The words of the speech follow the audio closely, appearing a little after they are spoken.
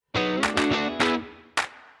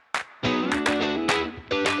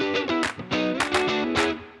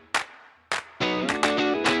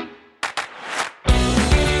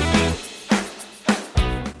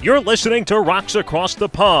You're listening to Rocks Across the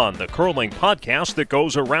Pond, the curling podcast that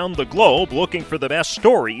goes around the globe looking for the best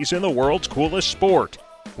stories in the world's coolest sport.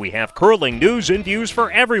 We have curling news and views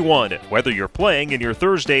for everyone, whether you're playing in your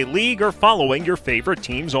Thursday league or following your favorite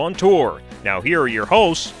teams on tour. Now here are your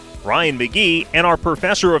hosts, Ryan McGee and our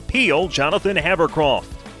Professor of Peel, Jonathan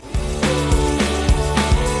Havercroft.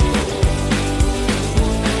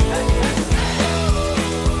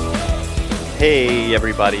 Hey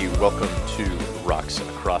everybody, welcome to Rocks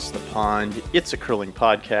Across the Pond. It's a curling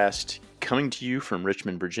podcast coming to you from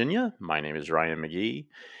Richmond, Virginia. My name is Ryan McGee,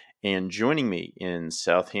 and joining me in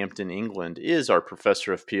Southampton, England is our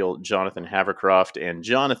Professor of Peel, Jonathan Havercroft. And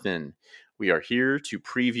Jonathan, we are here to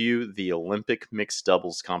preview the Olympic mixed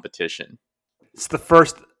doubles competition. It's the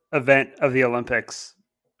first event of the Olympics,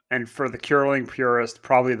 and for the curling purist,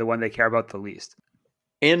 probably the one they care about the least.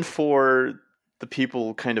 And for the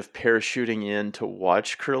people kind of parachuting in to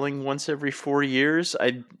watch curling once every 4 years,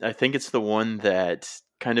 I think it's the one that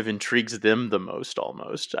kind of intrigues them the most,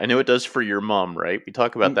 almost. I know it does for your mom, right? We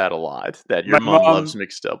talk about that a lot, that your mom loves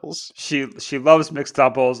mixed doubles. She loves mixed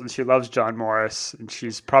doubles, and she loves John Morris, and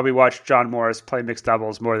she's probably watched John Morris play mixed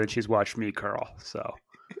doubles more than she's watched me curl. So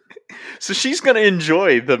she's going to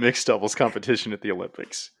enjoy the mixed doubles competition at the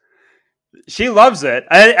Olympics. She loves it.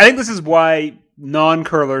 I think this is why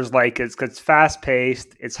non-curlers like it, because it's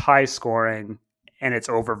fast-paced, it's high-scoring, and it's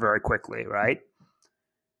over very quickly, right?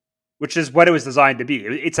 Which is what it was designed to be.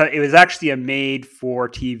 It was actually a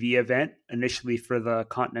made-for-TV event, initially for the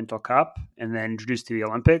Continental Cup, and then introduced to the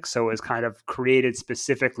Olympics, so it was kind of created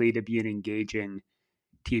specifically to be an engaging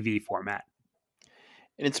TV format.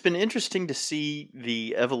 And it's been interesting to see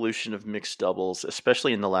the evolution of mixed doubles,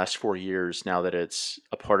 especially in the last 4 years, now that it's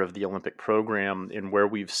a part of the Olympic program and where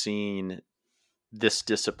we've seen this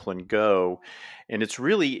discipline go. And it's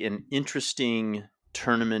really an interesting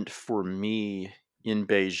tournament for me in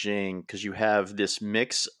Beijing, because you have this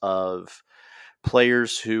mix of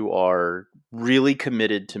players who are really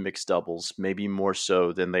committed to mixed doubles, maybe more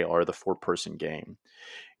so than they are the four-person game.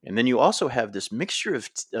 And then you also have this mixture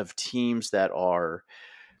of teams that are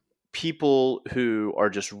people who are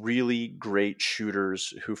just really great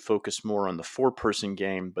shooters who focus more on the four-person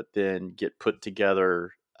game, but then get put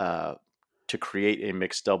together to create a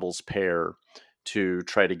mixed doubles pair to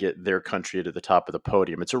try to get their country to the top of the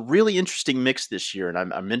podium. It's a really interesting mix this year, and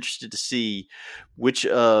I'm interested to see which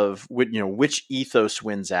ethos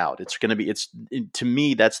wins out. To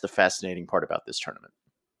me, that's the fascinating part about this tournament.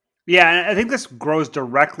 Yeah, and I think this grows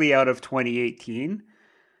directly out of 2018.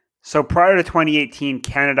 So prior to 2018,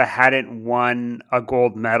 Canada hadn't won a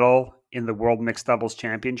gold medal in the World Mixed Doubles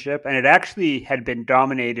Championship, and it actually had been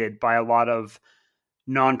dominated by a lot of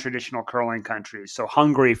non-traditional curling countries. So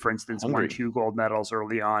Hungary, for instance, won 2 gold medals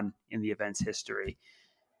early on in the event's history.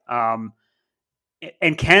 And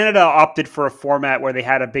Canada opted for a format where they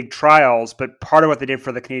had a big trials, but part of what they did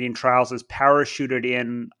for the Canadian trials is parachuted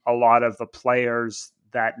in a lot of the players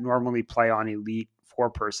that normally play on elite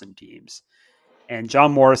four-person teams. And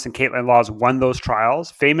John Morris and Caitlin Laws won those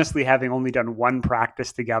trials, famously having only done one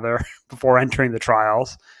practice together before entering the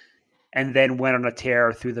trials, and then went on a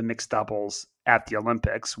tear through the mixed doubles at the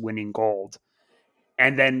Olympics, winning gold.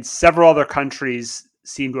 And then several other countries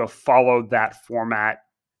seem to have followed that format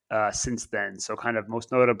since then. So kind of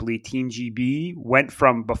most notably, Team GB went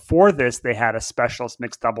from, before this, they had a specialist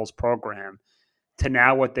mixed doubles program, to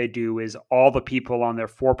now what they do is all the people on their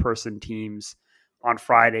four-person teams on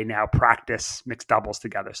Friday now practice mixed doubles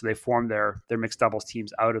together. So they form their mixed doubles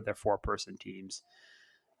teams out of their four-person teams.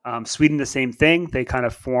 Sweden, the same thing. They kind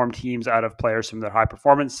of form teams out of players from their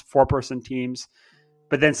high-performance four-person teams.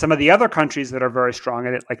 But then some of the other countries that are very strong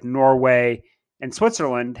at it, like Norway and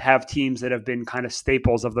Switzerland, have teams that have been kind of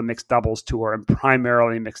staples of the mixed doubles tour and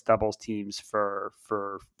primarily mixed doubles teams for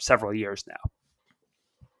several years now.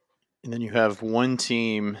 And then you have one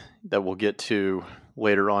team that we'll get to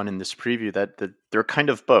later on in this preview that they're kind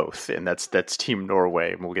of both, and that's Team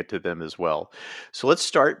Norway, and we'll get to them as well. So let's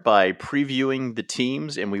start by previewing the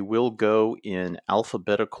teams, and we will go in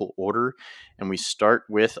alphabetical order. And we start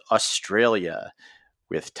with Australia,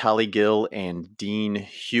 with Tali Gill and Dean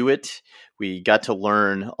Hewitt. We got to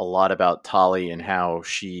learn a lot about Tali and how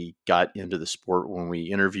she got into the sport when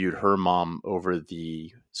we interviewed her mom over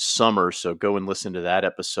the summer. So go and listen to that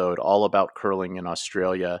episode all about curling in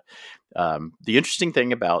Australia. The interesting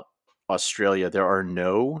thing about Australia, there are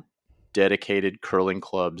no dedicated curling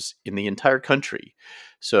clubs in the entire country.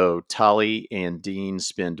 So Tali and Dean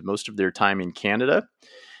spend most of their time in Canada.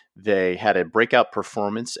 They had a breakout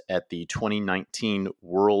performance at the 2019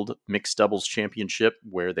 World Mixed Doubles Championship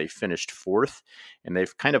where they finished fourth, and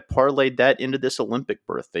they've kind of parlayed that into this Olympic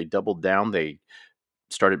berth. They doubled down. They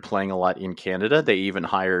started playing a lot in Canada. They even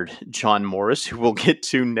hired John Morris, who we'll get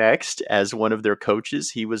to next, as one of their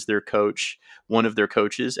coaches. He was their coach, one of their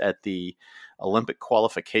coaches at the Olympic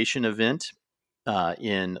qualification event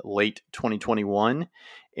in late 2021.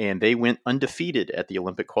 And they went undefeated at the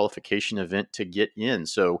Olympic qualification event to get in.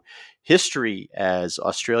 So history, as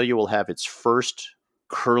Australia will have its first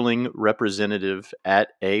curling representative at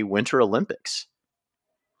a Winter Olympics.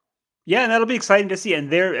 Yeah, and that'll be exciting to see. And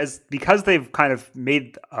because they've kind of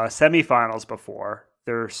made semifinals before,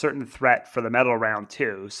 they're a certain threat for the medal round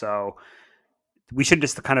too. So we shouldn't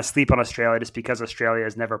just kind of sleep on Australia just because Australia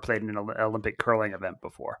has never played in an Olympic curling event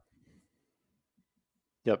before.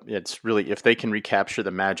 Yep, it's really, if they can recapture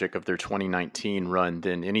the magic of their 2019 run,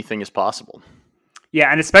 then anything is possible.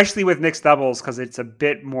 Yeah, and especially with mixed doubles, because it's a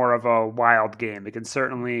bit more of a wild game. It can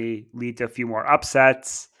certainly lead to a few more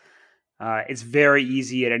upsets. It's very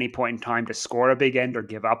easy at any point in time to score a big end or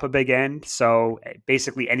give up a big end. So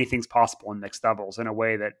basically anything's possible in mixed doubles in a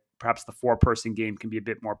way that perhaps the 4-person game can be a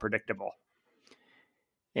bit more predictable.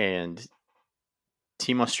 And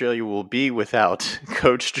Team Australia will be without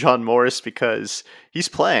Coach John Morris because he's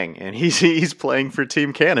playing, and he's playing for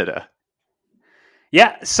Team Canada.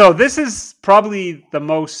 Yeah, so this is probably the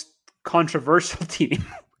most controversial team.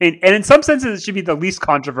 And in some senses, it should be the least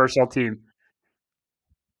controversial team.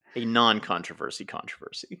 A non-controversy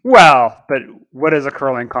controversy. Well, but what is a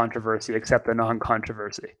curling controversy except a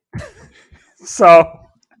non-controversy? So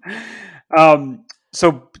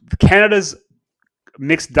Canada's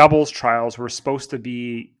mixed doubles trials were supposed to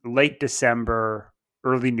be late December,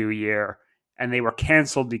 early New Year, and they were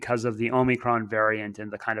canceled because of the Omicron variant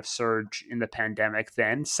and the kind of surge in the pandemic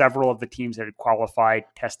then. Several of the teams that had qualified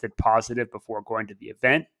tested positive before going to the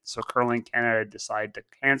event. So Curling Canada decided to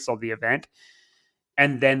cancel the event.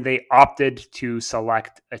 And then they opted to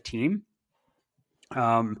select a team.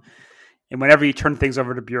 And whenever you turn things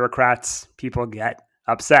over to bureaucrats, people get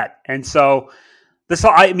upset. And so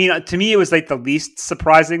to me, it was like the least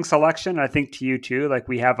surprising selection. I think to you too. Like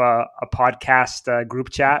we have a podcast group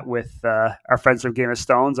chat with our friends from Game of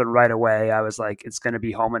Stones, and right away I was like, it's going to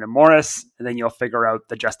be Homan and Morris, and then you'll figure out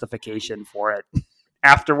the justification for it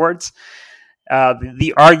afterwards.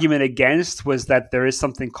 The argument against was that there is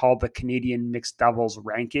something called the Canadian Mixed Doubles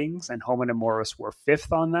Rankings, and Homan and Morris were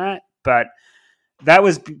 5th on that. But that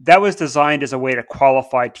was designed as a way to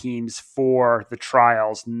qualify teams for the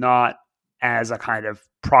trials, not as a kind of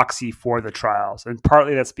proxy for the trials. And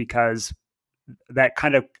partly that's because that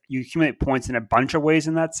kind of, you accumulate points in a bunch of ways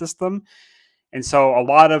in that system. And so a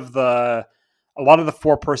lot of the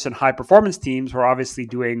 4-person high performance teams were obviously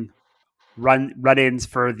doing run-ins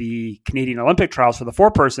for the Canadian Olympic trials for the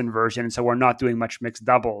 4-person version. And so we're not doing much mixed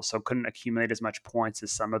doubles. So couldn't accumulate as much points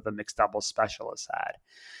as some of the mixed doubles specialists had.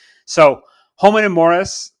 So Homan and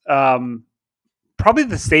Morris, probably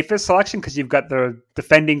the safest selection because you've got the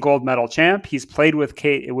defending gold medal champ. He's played with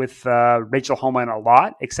Rachel Homan a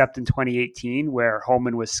lot, except in 2018 where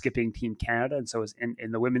Homan was skipping Team Canada and so was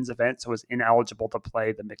in the women's event, so was ineligible to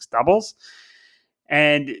play the mixed doubles.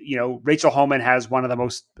 And Rachel Homan has one of the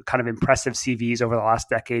most kind of impressive CVs over the last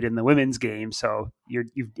decade in the women's game. So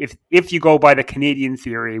if you go by the Canadian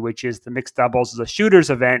theory, which is the mixed doubles is a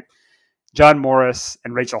shooters event, John Morris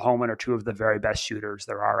and Rachel Homan are 2 of the very best shooters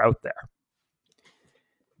there are out there.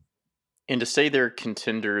 And to say they're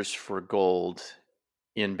contenders for gold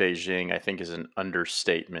in Beijing, I think is an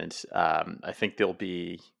understatement. I think they'll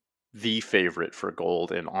be the favorite for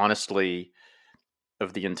gold. And honestly,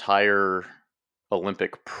 of the entire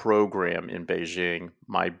Olympic program in Beijing,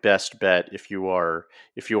 my best bet, if you are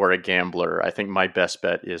a gambler, I think my best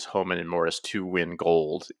bet is Homan and Morris to win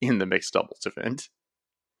gold in the mixed doubles event.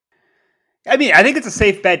 I mean, I think it's a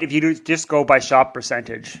safe bet if you just go by shot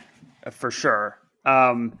percentage, for sure.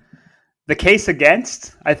 The case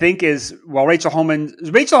against, I think, is, well, Rachel Homan,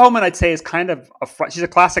 I'd say, is kind of she's a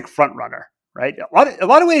classic front runner, right? A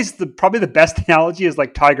lot of ways, probably the best analogy is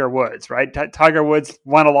like Tiger Woods, right? Tiger Woods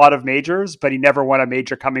won a lot of majors, but he never won a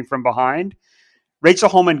major coming from behind. Rachel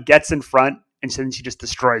Homan gets in front, and then she just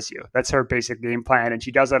destroys you. That's her basic game plan, and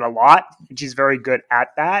she does it a lot, and she's very good at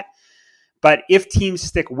that. But if teams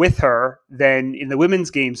stick with her, then in the women's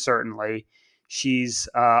game, certainly, she's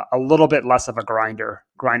a little bit less of a grinder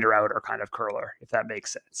outer kind of curler, if that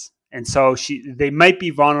makes sense. And so they might be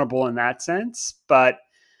vulnerable in that sense. But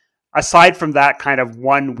aside from that kind of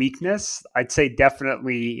one weakness, I'd say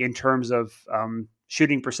definitely in terms of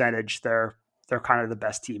shooting percentage, they're kind of the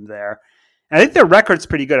best team there. And I think their record's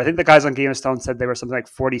pretty good. I think the guys on Game of Stones said they were something like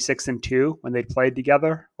 46-2 when they played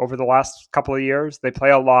together over the last couple of years. They play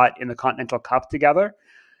a lot in the Continental Cup together.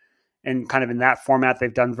 And kind of in that format,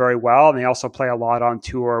 they've done very well. And they also play a lot on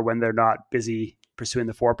tour when they're not busy pursuing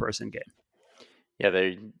the four-person game. Yeah,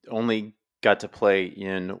 they only got to play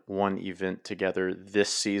in one event together this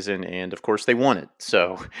season, and of course they won it.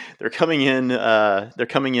 So they're coming in. They're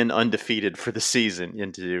coming in undefeated for the season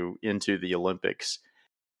into the Olympics.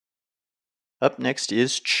 Up next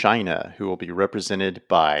is China, who will be represented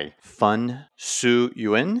by Fun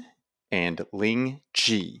Su-yuan and Ling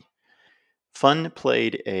Ji. Fun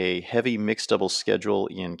played a heavy mixed doubles schedule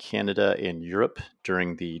in Canada and Europe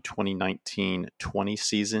during the 2019-20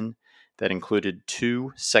 season that included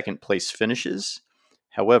 2 second-place finishes.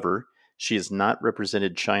 However, she has not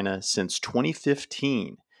represented China since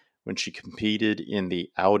 2015, when she competed in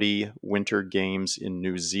the Audi Winter Games in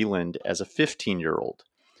New Zealand as a 15-year-old.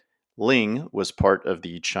 Ling was part of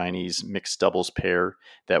the Chinese mixed doubles pair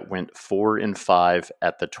that went 4-5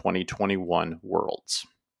 at the 2021 Worlds.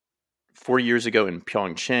 4 years ago in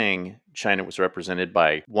Pyeongchang, China was represented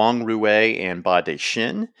by Wang Ruwei and Ba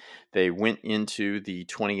Dexin. They went into the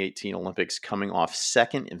 2018 Olympics coming off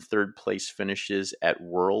second and third place finishes at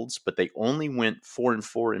Worlds, but they only went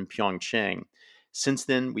 4-4 in Pyeongchang. Since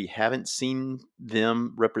then, we haven't seen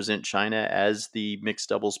them represent China as the mixed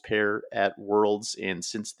doubles pair at Worlds, and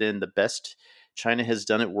since then, the best China has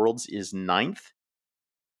done at Worlds is 9th.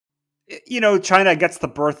 China gets the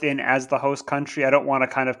berth in as the host country. I don't want to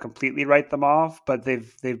kind of completely write them off, but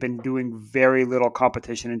they've been doing very little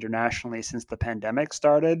competition internationally since the pandemic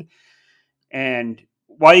started. And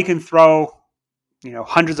while you can throw,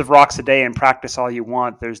 hundreds of rocks a day and practice all you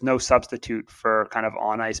want, there's no substitute for kind of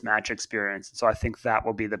on-ice match experience. So I think that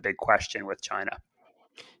will be the big question with China.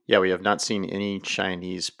 Yeah, we have not seen any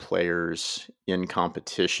Chinese players in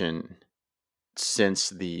competition since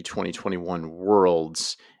the 2021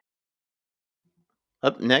 Worlds.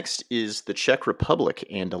 Up next is the Czech Republic,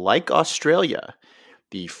 and like Australia,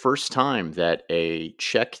 the first time that a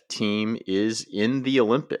Czech team is in the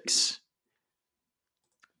Olympics.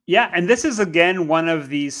 Yeah, and this is, again, one of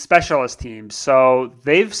these specialist teams. So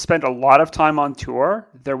they've spent a lot of time on tour.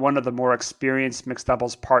 They're one of the more experienced mixed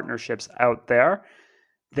doubles partnerships out there.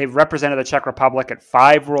 They've represented the Czech Republic at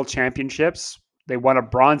 5 World Championships. They won a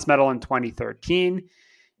bronze medal in 2013,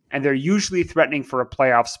 and they're usually threatening for a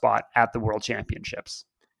playoff spot at the World Championships.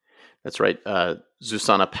 That's right.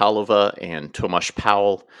 Zuzana Pavlova and Tomáš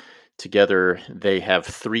Powell. Together, they have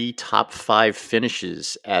 3 top 5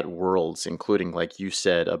 finishes at Worlds, including, like you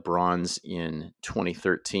said, a bronze in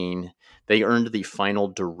 2013. They earned the final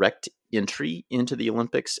direct entry into the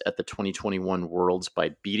Olympics at the 2021 Worlds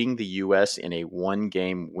by beating the U.S. in a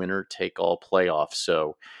 1-game winner-take-all playoff.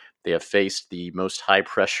 So they have faced the most high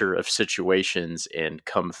pressure of situations and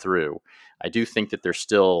come through. I do think that they're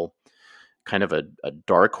still kind of a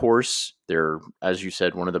dark horse. They're, as you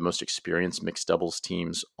said, one of the most experienced mixed doubles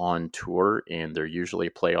teams on tour, and they're usually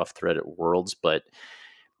a playoff threat at Worlds, but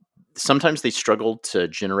sometimes they struggle to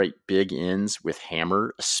generate big ends with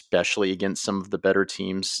hammer, especially against some of the better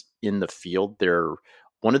teams in the field. They're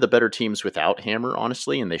one of the better teams without hammer,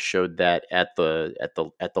 honestly, and they showed that at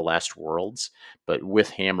the last Worlds. But with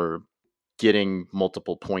hammer, getting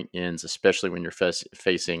multiple point ends, especially when you're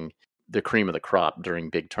facing the cream of the crop during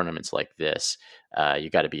big tournaments like this, you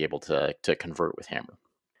got to be able to convert with hammer.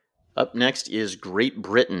 Up next is Great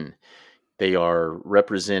Britain. They are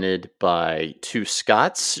represented by 2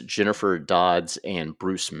 Scots, Jennifer Dodds and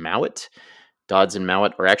Bruce Mowat. Dodds and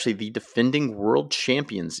Mowat are actually the defending world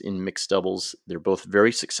champions in mixed doubles. They're both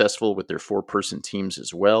very successful with their 4-person teams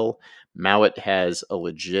as well. Mowat has a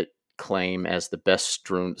legit claim as the best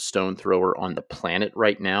stone thrower on the planet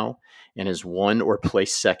right now, and has won or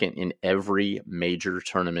placed second in every major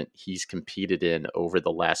tournament he's competed in over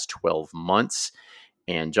the last 12 months.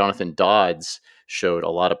 And Jonathan Dodds showed a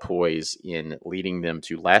lot of poise in leading them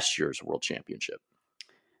to last year's World Championship.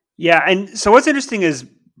 Yeah, and so what's interesting is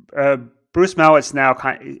Bruce Mowat's now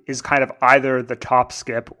is kind of either the top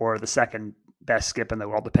skip or the second best skip in the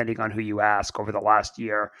world, depending on who you ask, over the last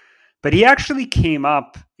year. But he actually came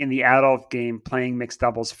up in the adult game playing mixed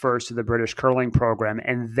doubles first to the British curling program,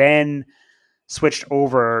 and then switched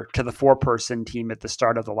over to the 4-person team at the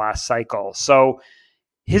start of the last cycle. So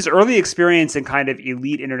his early experience in kind of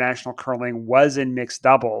elite international curling was in mixed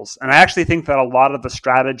doubles. And I actually think that a lot of the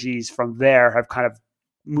strategies from there have kind of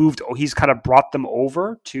he's kind of brought them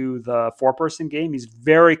over to the 4-person game. He's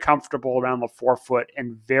very comfortable around the forefoot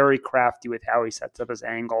and very crafty with how he sets up his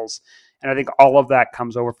angles. And I think all of that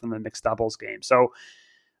comes over from the mixed doubles game. So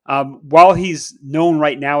while he's known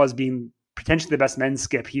right now as being potentially the best men's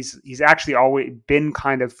skip, he's actually always been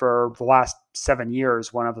kind of, for the last 7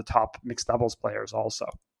 years, one of the top mixed doubles players also.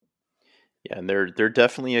 Yeah, and they're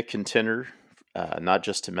definitely a contender not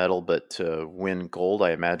just to medal, but to win gold.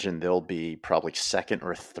 I imagine they'll be probably second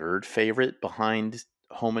or third favorite behind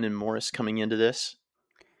Homan and Morris coming into this.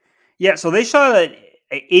 Yeah, so they shot at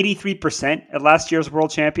 83% at last year's World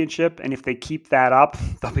Championship, and if they keep that up,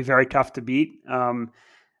 they'll be very tough to beat.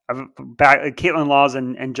 Caitlin Laws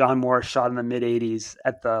and John Morris shot in the mid 80s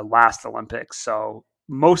at the last Olympics. So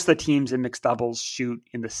most of the teams in mixed doubles shoot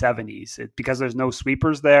in the 70s because there's no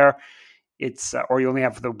sweepers there. It's or you only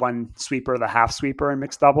have the one sweeper, the half sweeper in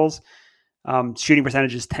mixed doubles. Shooting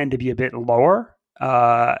percentages tend to be a bit lower.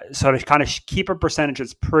 So to kind of keep a percentage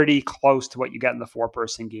that's pretty close to what you get in the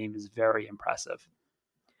 4-person game is very impressive.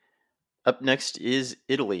 Up next is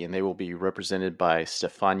Italy, and they will be represented by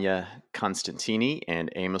Stefania Constantini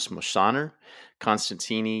and Amos Mosaner.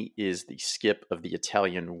 Constantini is the skip of the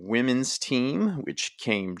Italian women's team, which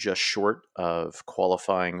came just short of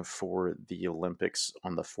qualifying for the Olympics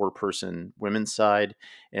on the 4-person women's side.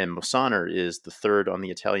 And Mosaner is the third on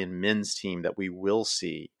the Italian men's team that we will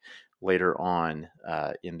see later on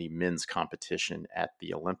in the men's competition at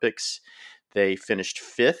the Olympics. They finished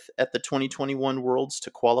 5th at the 2021 Worlds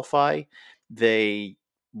to qualify. They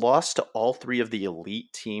lost to all 3 of the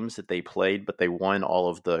elite teams that they played, but they won all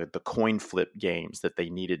of the coin flip games that they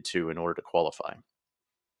needed to in order to qualify.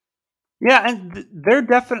 Yeah, and they're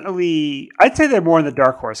definitely, I'd say they're more in the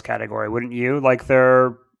dark horse category, wouldn't you? Like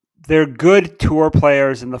they're good tour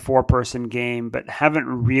players in the 4-person game, but haven't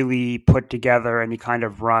really put together any kind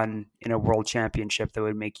of run in a world championship that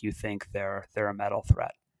would make you think they're a medal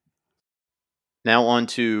threat. Now on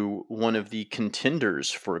to one of the contenders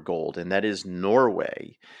for gold, and that is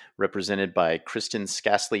Norway, represented by Kristin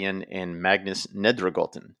Skaslien and Magnus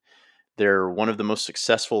Nedregotten. They're one of the most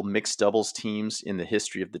successful mixed doubles teams in the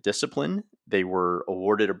history of the discipline. They were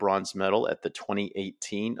awarded a bronze medal at the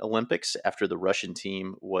 2018 Olympics after the Russian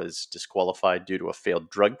team was disqualified due to a failed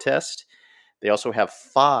drug test. They also have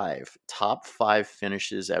 5 top 5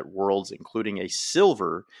 finishes at Worlds, including a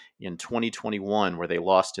silver in 2021, where they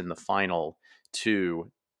lost in the final to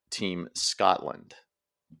Team Scotland.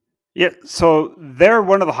 Yeah, so they're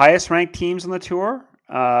one of the highest ranked teams on the tour.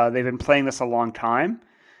 They've been playing this a long time.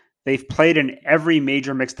 They've played in every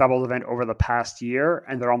major mixed doubles event over the past year,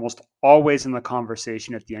 and they're almost always in the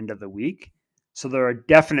conversation at the end of the week. So they're a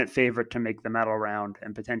definite favorite to make the medal round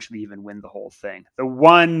and potentially even win the whole thing. The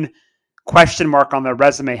one question mark on their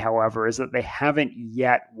resume, however, is that they haven't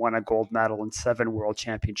yet won a gold medal in 7 world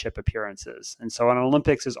championship appearances. And so an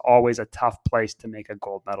Olympics is always a tough place to make a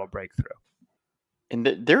gold medal breakthrough. And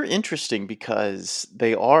they're interesting because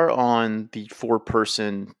they are on the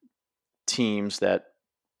 4-person teams that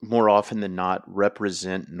more often than not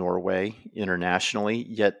represent Norway internationally,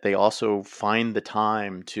 yet they also find the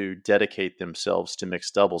time to dedicate themselves to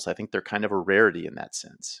mixed doubles. I think they're kind of a rarity in that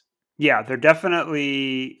sense. Yeah, they're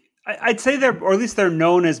definitely, I'd say or at least they're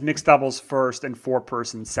known as mixed doubles first and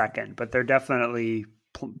 4-person second, but they're definitely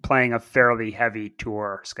playing a fairly heavy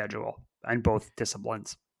tour schedule in both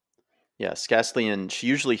disciplines. Yeah, Skaslien, she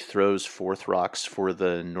usually throws 4th rocks for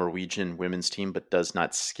the Norwegian women's team, but does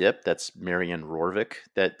not skip. That's Marianne Rorvik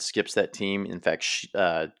that skips that team. In fact,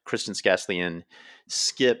 Kristin Skaslien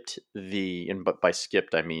skipped and by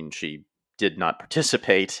skipped, I mean she did not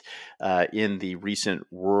participate in the recent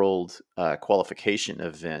world qualification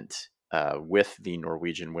event with the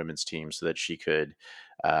Norwegian women's team so that she could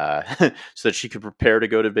prepare to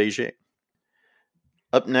go to Beijing.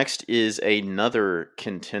 Up next is another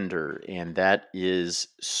contender, and that is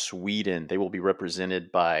Sweden. They will be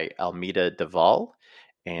represented by Almida Deval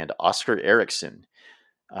and Oscar Eriksson.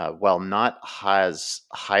 While not as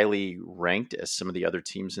highly ranked as some of the other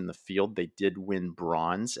teams in the field, they did win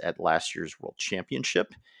bronze at last year's World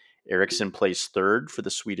Championship. Eriksson plays 3rd for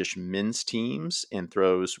the Swedish men's teams and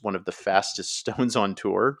throws one of the fastest stones on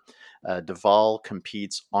tour. Deval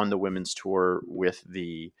competes on the women's tour with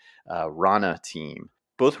the Rana team.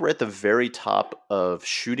 Both were at the very top of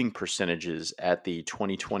shooting percentages at the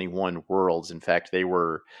 2021 Worlds. In fact, they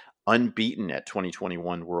were unbeaten at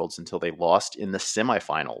 2021 Worlds until they lost in the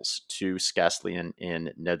semifinals to Skaslien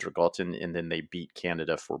and Nedregotten, and then they beat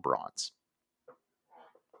Canada for bronze.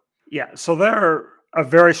 Yeah, so they're a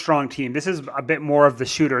very strong team. This is a bit more of the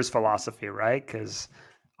shooter's philosophy, right? Because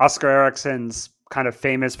Oscar Eriksson's kind of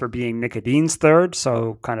famous for being Nicodine's 3rd,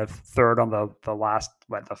 so kind of 3rd on the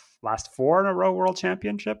last 4 in a row World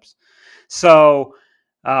Championships. So,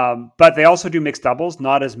 but they also do mixed doubles,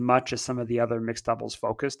 not as much as some of the other mixed doubles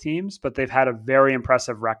focused teams, but they've had a very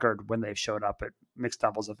impressive record when they've showed up at mixed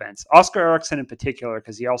doubles events. Oscar Eriksson in particular,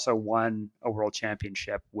 because he also won a World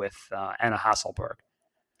Championship with Anna Hasselborg.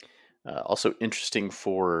 Also interesting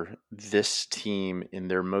for this team in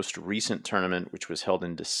their most recent tournament, which was held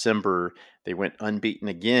in December, they went unbeaten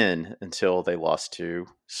again until they lost to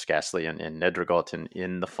Skaslian and Nedregotten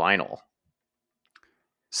in the final.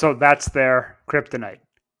 So that's their kryptonite.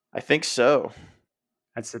 I think so.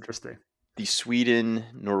 That's interesting. The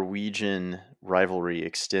Sweden-Norwegian rivalry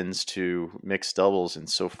extends to mixed doubles, and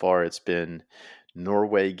so far it's been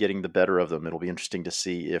Norway getting the better of them. It'll be interesting to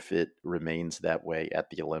see if it remains that way at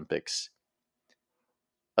the Olympics.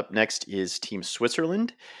 Up next is Team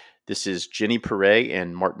Switzerland. This is Jenny Perret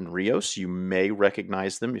and Martin Rios. You may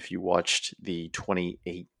recognize them if you watched the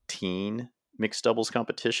 2018 mixed doubles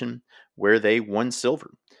competition where they won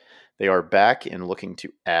silver. They are back and looking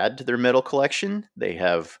to add to their medal collection. They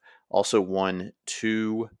have also won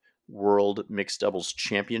 2 World Mixed Doubles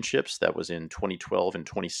Championships. That was in 2012 and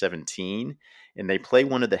 2017. And they play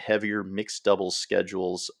one of the heavier mixed doubles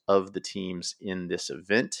schedules of the teams in this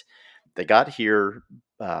event. They got here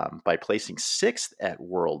by placing 6th at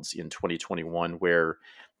Worlds in 2021, where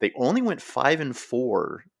they only went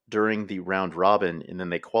 5-4 during the round robin, and then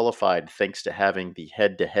they qualified thanks to having the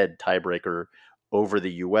head-to-head tiebreaker over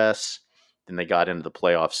the U.S. Then they got into the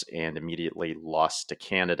playoffs and immediately lost to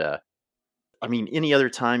Canada. I mean, any other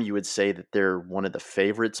time you would say that they're one of the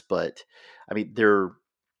favorites, but I mean, they're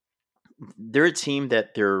a team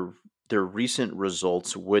that their recent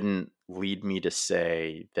results wouldn't lead me to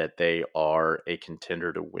say that they are a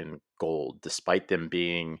contender to win gold, despite them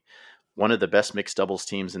being one of the best mixed doubles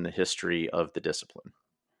teams in the history of the discipline.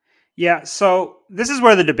 Yeah, so this is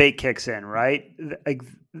where the debate kicks in, right? Like,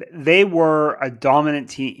 they were a dominant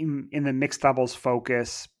team in the mixed doubles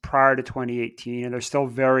focus prior to 2018, and they're still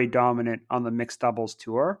very dominant on the mixed doubles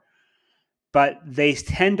tour. But they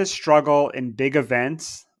tend to struggle in big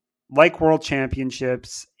events like World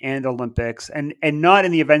Championships and Olympics, and not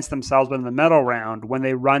in the events themselves, but in the medal round when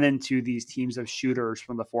they run into these teams of shooters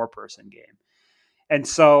from the 4-person game. And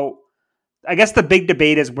so I guess the big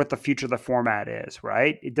debate is what the future of the format is,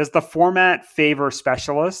 right? Does the format favor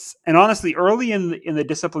specialists? And honestly, early in the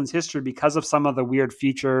discipline's history, because of some of the weird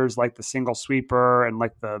features like the single sweeper and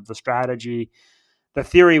like the strategy, the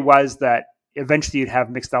theory was that eventually you'd have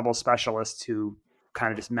mixed doubles specialists who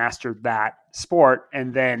kind of just mastered that sport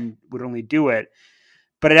and then would only do it.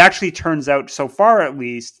 But it actually turns out, so far at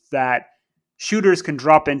least, that shooters can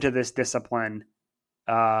drop into this discipline,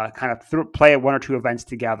 kind of play at 1 or 2 events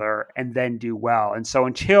together and then do well. And so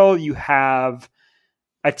until you have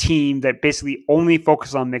a team that basically only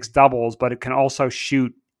focuses on mixed doubles, but it can also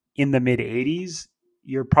shoot in the mid 80s,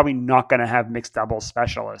 you're probably not going to have mixed doubles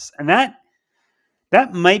specialists. And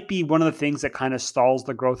that might be one of the things that kind of stalls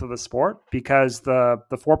the growth of the sport, because the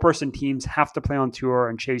 4-person teams have to play on tour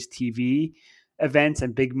and chase TV events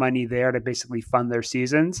and big money there to basically fund their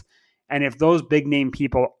seasons. And if those big name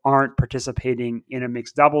people aren't participating in a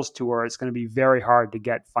mixed doubles tour, it's going to be very hard to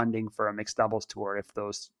get funding for a mixed doubles tour if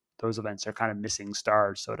those events are kind of missing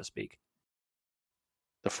stars, so to speak.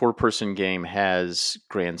 The 4-person game has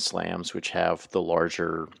Grand Slams, which have the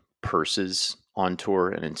larger purses on tour.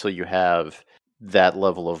 And until you have that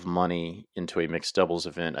level of money into a mixed doubles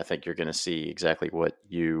event, I think you're going to see exactly what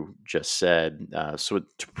you just said. So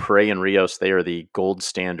Perret and Rios, they are the gold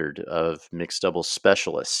standard of mixed doubles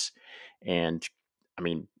specialists. And I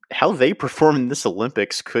mean, how they perform in this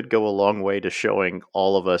Olympics could go a long way to showing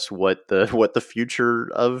all of us what the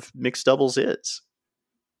future of mixed doubles is.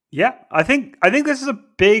 Yeah, I think this is a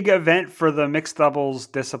big event for the mixed doubles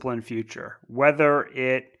discipline future.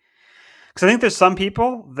 Because I think there's some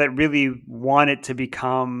people that really want it to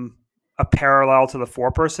become a parallel to the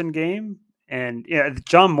 4-person game. And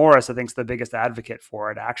John Morris, I think, is the biggest advocate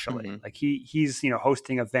for it, actually. Mm-hmm. Like he's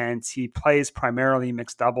hosting events. He plays primarily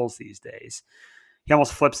mixed doubles these days. He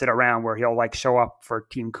almost flips it around where he'll like show up for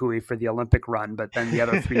Team Kui for the Olympic run, but then the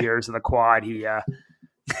other 3 years of the quad,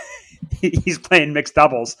 he's playing mixed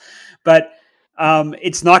doubles. But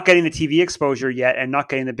it's not getting the TV exposure yet and not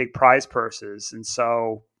getting the big prize purses. And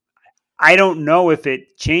so I don't know if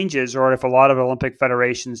it changes or if a lot of Olympic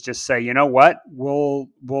federations just say, you know what, we'll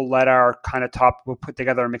let our kind of we'll put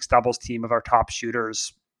together a mixed doubles team of our top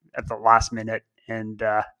shooters at the last minute and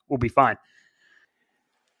we'll be fine.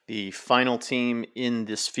 The final team in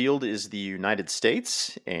this field is the United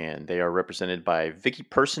States, and they are represented by Vicky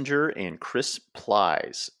Persinger and Chris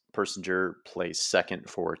Plies. Persinger plays second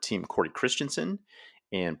for Team Corey Christensen,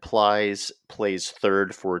 and Plies plays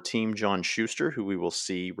third for Team John Schuster, who we will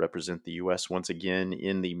see represent the U.S. once again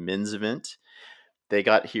in the men's event. They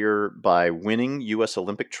got here by winning U.S.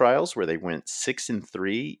 Olympic trials, where they went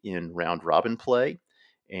 6-3 in round robin play,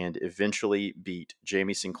 and eventually beat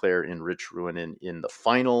Jamie Sinclair and Rich Ruohonen in the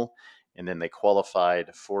final. and then they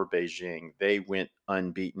qualified for Beijing. They went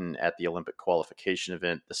unbeaten at the Olympic qualification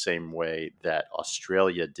event the same way that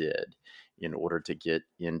Australia did in order to get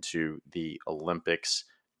into the Olympics.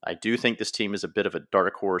 I do think this team is a bit of a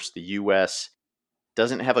dark horse. The U.S.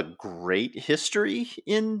 doesn't have a great history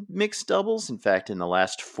in mixed doubles. In fact, in the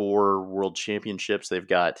last 4 world championships, they've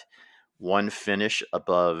got one finish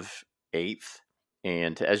above 8th.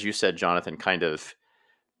 And as you said, Jonathan, kind of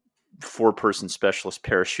 4-person specialist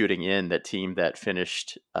parachuting in that team that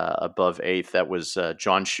finished above 8th. That was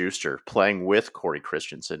John Schuster playing with Corey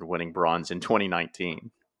Christensen, winning bronze in 2019.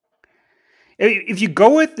 If you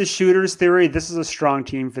go with the shooters theory, this is a strong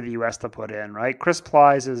team for the U.S. to put in, right? Chris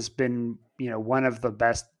Plies has been, one of the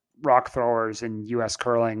best rock throwers in U.S.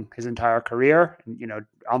 curling his entire career,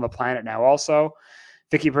 on the planet now also.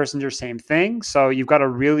 Vicky Persinger, same thing. So you've got a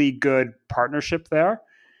really good partnership there.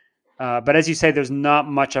 But as you say, there's not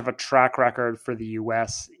much of a track record for the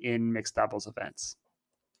U.S. in mixed doubles events.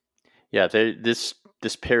 Yeah, this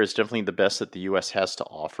pair is definitely the best that the U.S. has to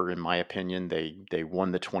offer, in my opinion. They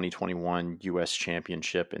won the 2021 U.S.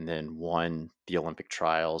 Championship and then won the Olympic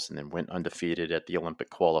trials and then went undefeated at the Olympic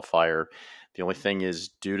qualifier. The only thing is,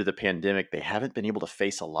 due to the pandemic, they haven't been able to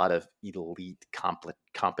face a lot of elite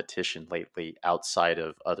competition lately outside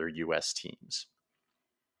of other U.S. teams.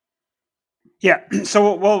 Yeah.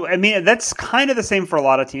 So, that's kind of the same for a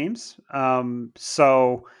lot of teams.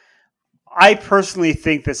 So I personally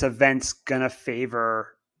think this event's going to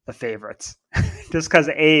favor the favorites just because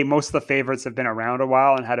most of the favorites have been around a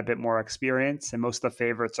while and had a bit more experience. And most of the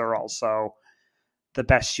favorites are also the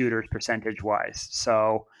best shooters percentage wise.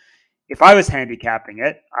 So if I was handicapping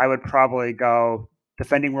it, I would probably go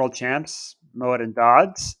defending world champs, Mowat and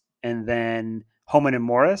Dodds, and then Homan and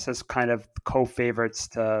Morris as kind of co-favorites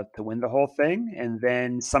to win the whole thing. And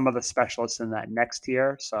then some of the specialists in that next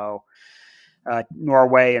tier. So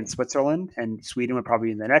Norway and Switzerland, and Sweden would probably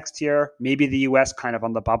be in the next tier. Maybe the U.S. kind of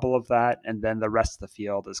on the bubble of that. And then the rest of the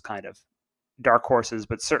field is kind of dark horses,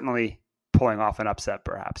 but certainly pulling off an upset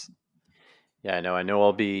perhaps. Yeah, I know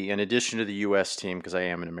I'll be, in addition to the U.S. team, because I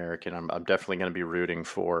am an American, I'm definitely going to be rooting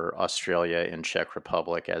for Australia and Czech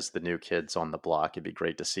Republic as the new kids on the block. It'd be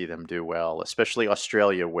great to see them do well, especially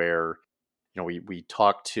Australia, where, we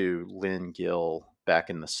talked to Lynn Gill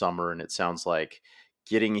back in the summer, and it sounds like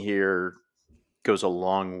getting here goes a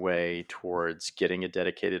long way towards getting a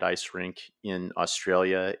dedicated ice rink in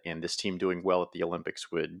Australia, and this team doing well at the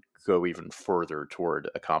Olympics would go even further toward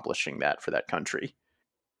accomplishing that for that country.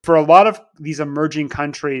 For a lot of these emerging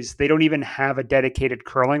countries, they don't even have a dedicated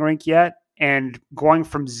curling rink yet. And going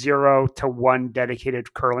from 0 to 1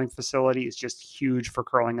 dedicated curling facility is just huge for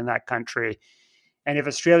curling in that country. And if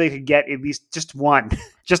Australia could get at least just one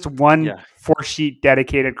 4-sheet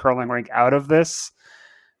dedicated curling rink out of this,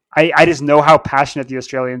 I just know how passionate the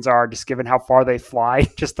Australians are, just given how far they fly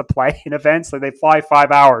just to play in events. Like they fly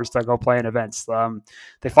 5 hours to go play in events.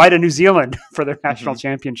 They fly to New Zealand for their national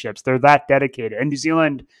championships. They're that dedicated. And New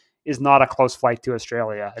Zealand is not a close flight to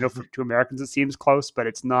Australia. I know to Americans it seems close, but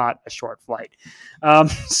it's not a short flight.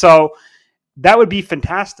 So that would be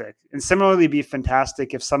fantastic. And similarly be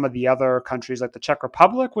fantastic if some of the other countries like the Czech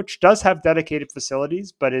Republic, which does have dedicated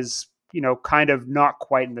facilities, but is kind of not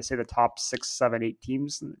quite in the top 6, 7, 8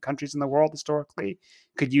 countries in the world historically,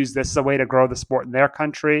 could use this as a way to grow the sport in their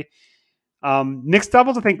country. Mixed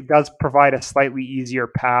doubles, I think, does provide a slightly easier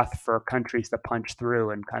path for countries to punch through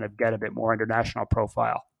and kind of get a bit more international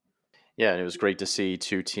profile. Yeah, and it was great to see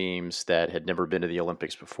 2 teams that had never been to the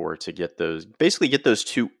Olympics before to get those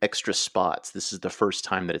 2 extra spots. This is the first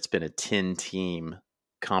time that it's been a 10-team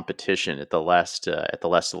competition. At the last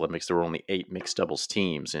Olympics, there were only 8 mixed doubles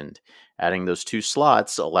teams, and adding those 2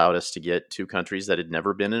 slots allowed us to get 2 countries that had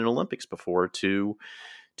never been in Olympics before to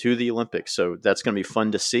the Olympics. So that's going to be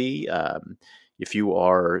fun to see. If you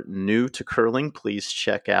are new to curling, please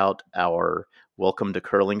check out our Welcome to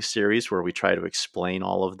Curling series, where we try to explain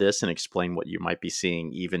all of this and explain what you might be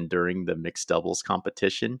seeing even during the mixed doubles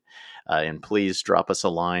competition. And please drop us a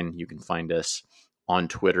line. You can find us on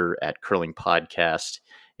Twitter at Curling Podcast,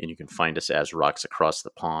 and you can find us as Rocks Across the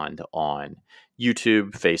Pond on YouTube,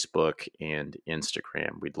 Facebook, and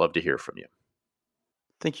Instagram. We'd love to hear from you.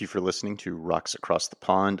 Thank you for listening to Rocks Across the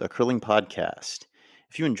Pond, a curling podcast.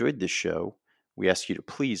 If you enjoyed this show, we ask you to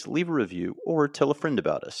please leave a review or tell a friend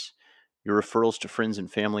about us. Your referrals to friends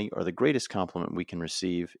and family are the greatest compliment we can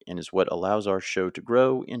receive and is what allows our show to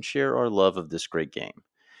grow and share our love of this great game.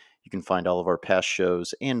 You can find all of our past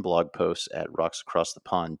shows and blog posts at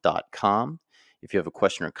rocksacrossthepond.com. If you have a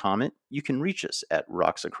question or comment, you can reach us at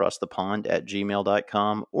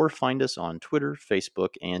rocksacrossthepond@gmail.com or find us on Twitter, Facebook,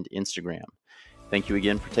 and Instagram. Thank you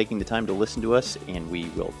again for taking the time to listen to us, and we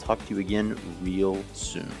will talk to you again real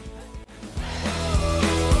soon.